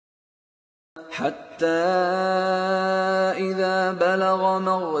حتى إذا بلغ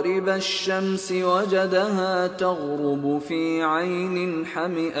مغرب الشمس وجدها تغرب في عين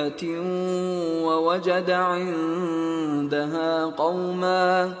حمئة ووجد عندها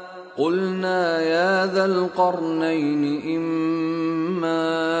قوما قلنا يا ذا القرنين إما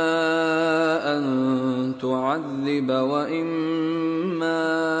أن تعذب وإما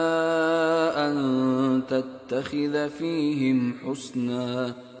أن تتخذ فيهم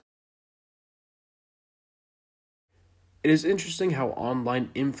حسنا. It is interesting how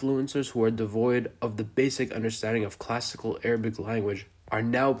online influencers who are devoid of the basic understanding of classical Arabic language are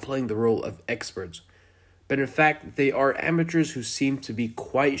now playing the role of experts. But in fact, they are amateurs who seem to be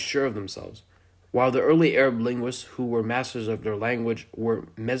quite sure of themselves, while the early Arab linguists who were masters of their language were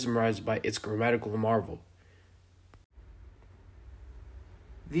mesmerized by its grammatical marvel.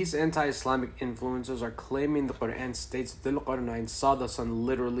 These anti-Islamic influencers are claiming the Quran states Zulqurnain saw the sun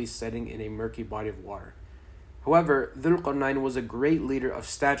literally setting in a murky body of water. However, Zulqurnain was a great leader of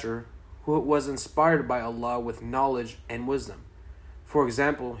stature who was inspired by Allah with knowledge and wisdom. For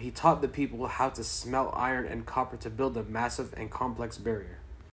example, he taught the people how to smelt iron and copper to build a massive and complex barrier.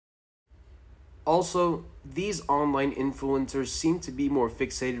 Also, these online influencers seem to be more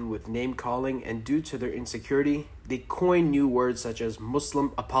fixated with name-calling, and due to their insecurity, they coin new words such as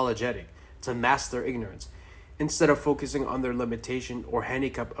Muslim apologetic to mask their ignorance, instead of focusing on their limitation or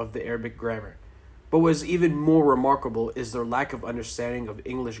handicap of the Arabic grammar. But what is even more remarkable is their lack of understanding of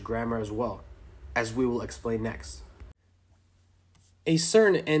English grammar as well, as we will explain next. A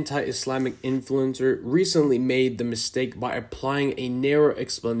certain anti-Islamic influencer recently made the mistake by applying a narrow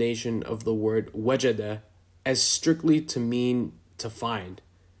explanation of the word wajada as strictly to mean to find.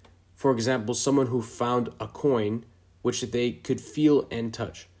 For example, someone who found a coin which they could feel and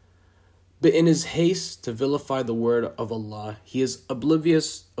touch. But in his haste to vilify the word of Allah, he is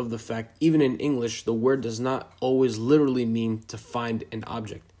oblivious of the fact even in English the word does not always literally mean to find an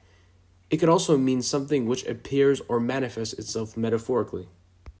object. It could also mean something which appears or manifests itself metaphorically.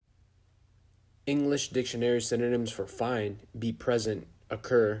 English dictionary synonyms for find: be present,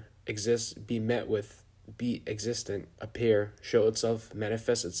 occur, exist, be met with, be existent, appear, show itself,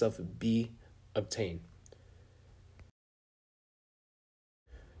 manifest itself, be, obtain.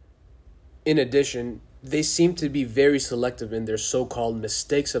 In addition, they seem to be very selective in their so-called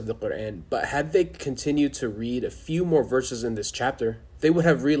mistakes of the Quran, but had they continued to read a few more verses in this chapter, they would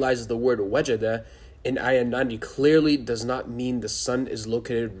have realized the word wajada in ayah 90 clearly does not mean the sun is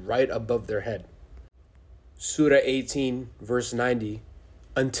located right above their head. Surah 18, verse 90,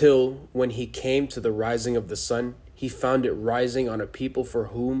 until when he came to the rising of the sun, he found it rising on a people for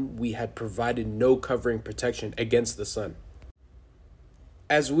whom we had provided no covering protection against the sun.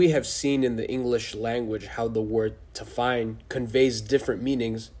 As we have seen in the English language how the word to find conveys different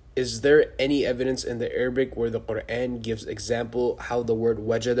meanings, is there any evidence in the Arabic where the Quran gives example how the word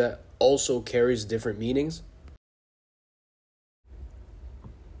wajada also carries different meanings?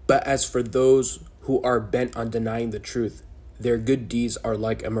 But as for those who are bent on denying the truth, their good deeds are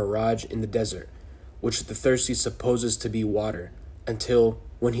like a mirage in the desert, which the thirsty supposes to be water, until,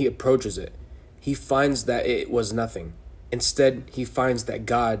 when he approaches it, he finds that it was nothing. Instead, he finds that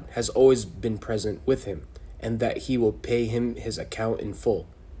God has always been present with him, and that he will pay him his account in full,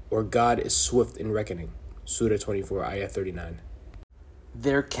 or God is swift in reckoning. Surah 24, ayah 39.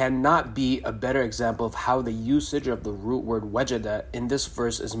 There cannot be a better example of how the usage of the root word wajada in this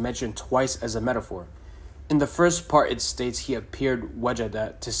verse is mentioned twice as a metaphor. In the first part, it states he appeared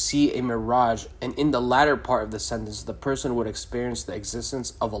wajada to see a mirage, and in the latter part of the sentence, the person would experience the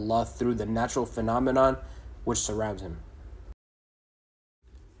existence of Allah through the natural phenomenon which surrounds him.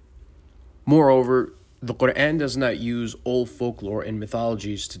 Moreover, the Quran does not use old folklore and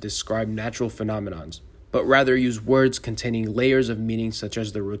mythologies to describe natural phenomenons, but rather use words containing layers of meaning such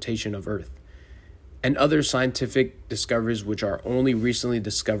as the rotation of Earth, and other scientific discoveries which are only recently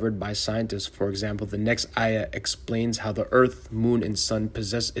discovered by scientists. For example, the next ayah explains how the Earth, Moon, and Sun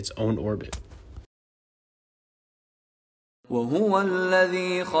possess its own orbit. وهو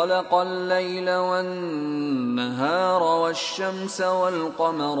الذي خلق الليل والنهار والشمس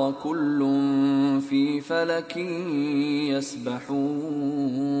والقمر كل في فلك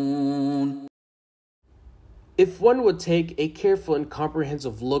يسبحون. If one would take a careful and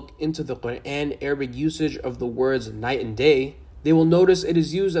comprehensive look into the Quran Arabic usage of the words night and day, they will notice it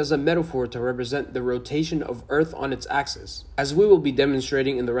is used as a metaphor to represent the rotation of Earth on its axis, as we will be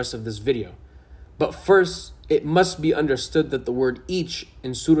demonstrating in the rest of this video. But first, it must be understood that the word each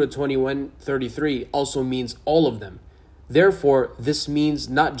in Surah 21:33 also means all of them. Therefore, this means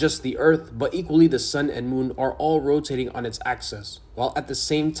not just the earth, but equally the sun and moon are all rotating on its axis, while at the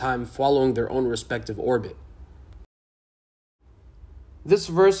same time following their own respective orbit. This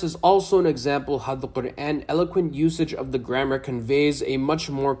verse is also an example how the Quran eloquent usage of the grammar conveys a much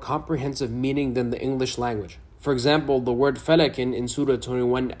more comprehensive meaning than the English language. For example, the word falakin in Surah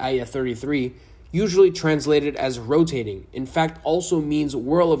 21, Ayah 33, usually translated as rotating, in fact also means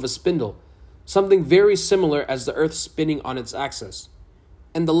whirl of a spindle, something very similar as the earth spinning on its axis.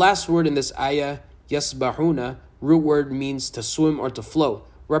 And the last word in this ayah, yasbahuna, root word means to swim or to float,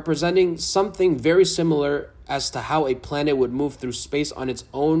 representing something very similar as to how a planet would move through space on its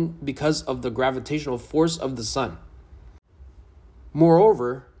own because of the gravitational force of the sun.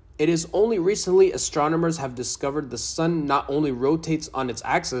 Moreover, it is only recently astronomers have discovered the sun not only rotates on its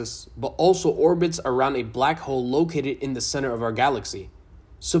axis, but also orbits around a black hole located in the center of our galaxy.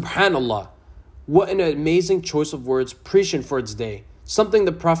 Subhanallah, what an amazing choice of words prescient for its day, something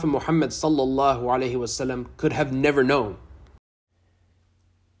the Prophet Muhammad ﷺ could have never known.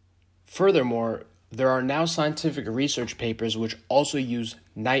 Furthermore, there are now scientific research papers which also use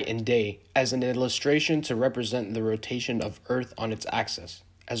night and day as an illustration to represent the rotation of Earth on its axis,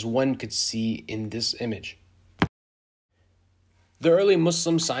 as one could see in this image. The early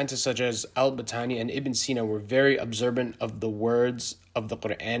Muslim scientists such as al-Battani and Ibn Sina were very observant of the words of the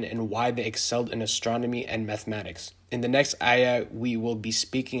Quran and why they excelled in astronomy and mathematics. In the next ayah, we will be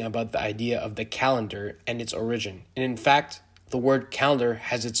speaking about the idea of the calendar and its origin. And in fact, the word calendar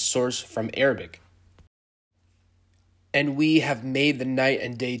has its source from Arabic. And we have made the night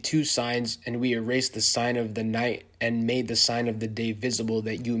and day two signs, and we erased the sign of the night and made the sign of the day visible,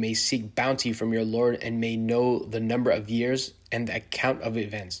 that you may seek bounty from your Lord and may know the number of years and the account of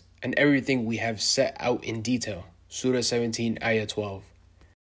events, and everything we have set out in detail. Surah 17, Ayah 12.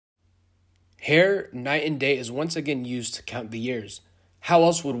 Here, night and day is once again used to count the years. How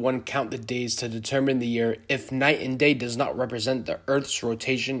else would one count the days to determine the year if night and day does not represent the Earth's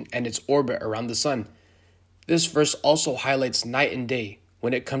rotation and its orbit around the sun? This verse also highlights night and day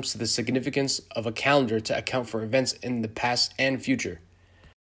when it comes to the significance of a calendar to account for events in the past and future.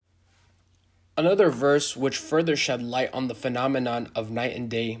 Another verse which further shed light on the phenomenon of night and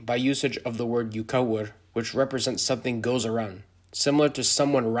day by usage of the word yukawwir, which represents something goes around, similar to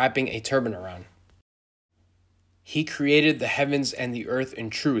someone wrapping a turban around. He created the heavens and the earth in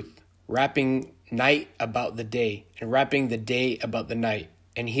truth, wrapping night about the day and wrapping the day about the night,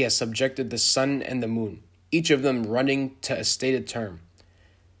 and he has subjected the sun and the moon, each of them running to a stated term.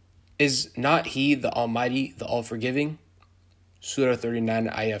 Is not he the Almighty, the All-Forgiving? Surah 39,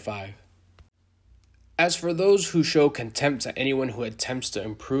 Ayah 5. As for those who show contempt to anyone who attempts to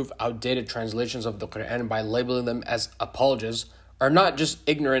improve outdated translations of the Quran by labeling them as apologists, are not just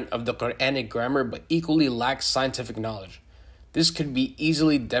ignorant of the Quranic grammar but equally lack scientific knowledge. This could be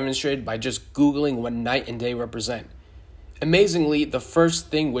easily demonstrated by just Googling what night and day represent. Amazingly, the first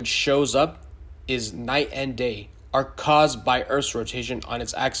thing which shows up is night and day are caused by Earth's rotation on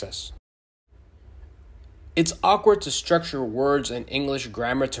its axis. It's awkward to structure words in English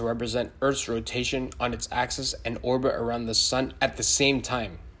grammar to represent Earth's rotation on its axis and orbit around the sun at the same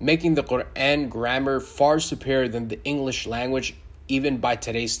time, making the Quran grammar far superior than the English language even by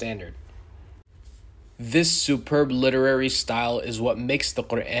today's standard. This superb literary style is what makes the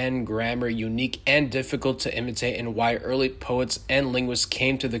Quran grammar unique and difficult to imitate, and why early poets and linguists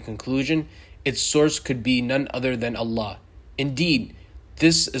came to the conclusion its source could be none other than Allah. Indeed,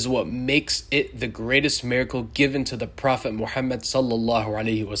 this is what makes it the greatest miracle given to the Prophet Muhammad sallallahu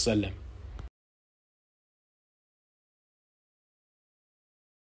alaihi wasallam.